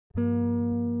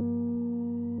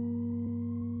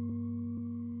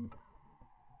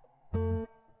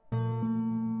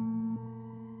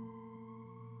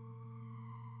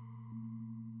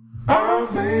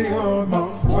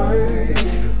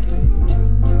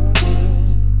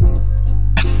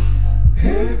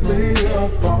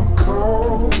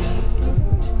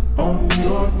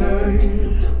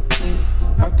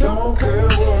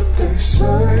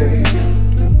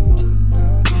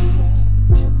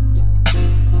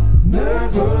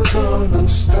gonna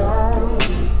stop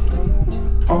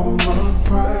all my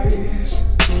praise.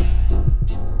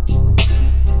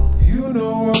 You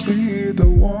know I'll be the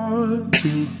one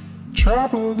to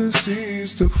travel the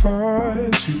seas to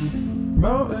find you.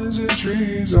 Mountains and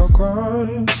trees I'll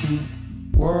climb to.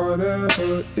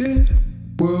 Whatever it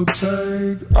will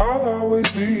take, I'll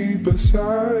always be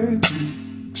beside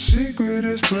you.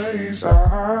 Secretest place I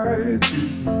hide you.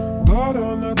 Blood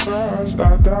on the cross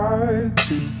I died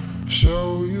to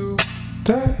show you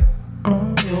that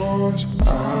I'm yours.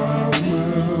 I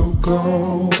will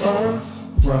go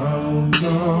around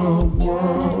the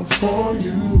world for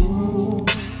you.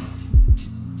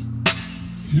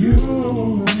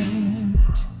 You,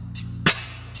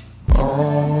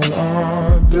 all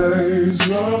our days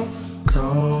will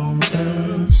come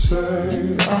and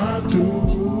say I do.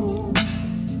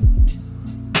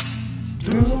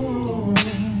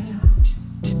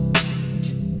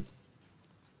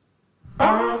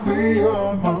 I'll be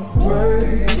on my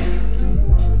way.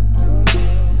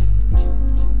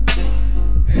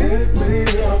 Hit me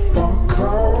up or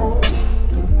call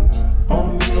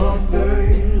on your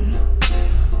name.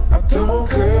 I don't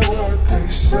care what they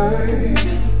say.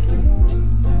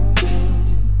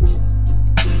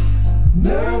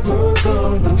 Never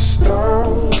gonna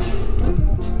stop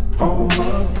all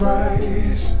my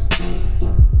praise.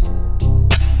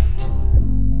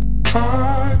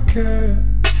 I can't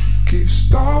keep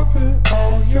stopping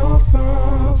all your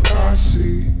love. I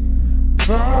see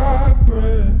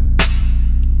vibrant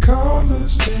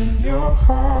colors in your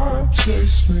heart.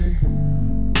 Chase me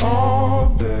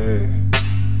all day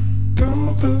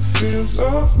through the fields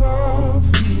of love.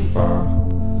 You are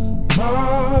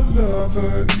my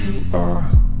lover, you are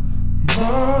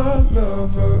my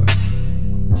lover.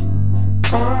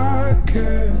 I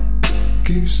can't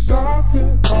keep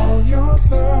stopping all your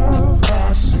love.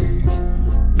 I see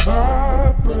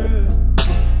vibrant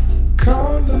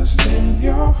colors in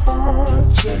your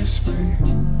heart. Chase me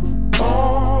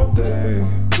all day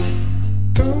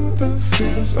through the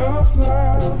fields of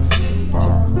love. You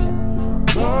are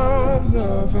my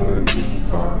lover, you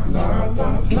are la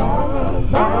la la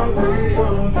la. I'll be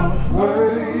on my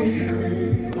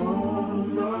way,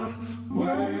 on my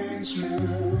way to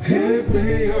hit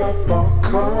me up or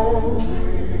call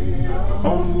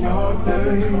on your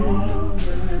name.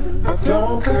 I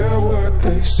don't care what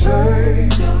they say.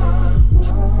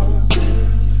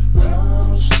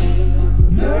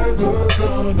 Never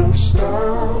gonna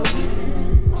stop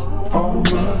all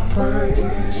my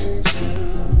praise.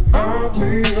 I'll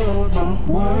be on my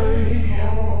way.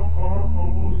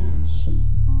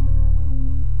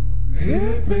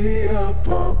 Hit me up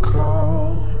or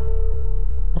call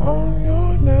on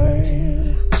your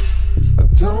name. I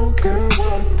don't care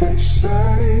what they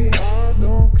say. I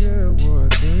don't care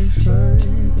what they say.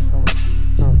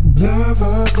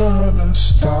 Never gonna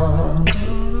stop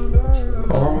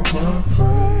all my praise.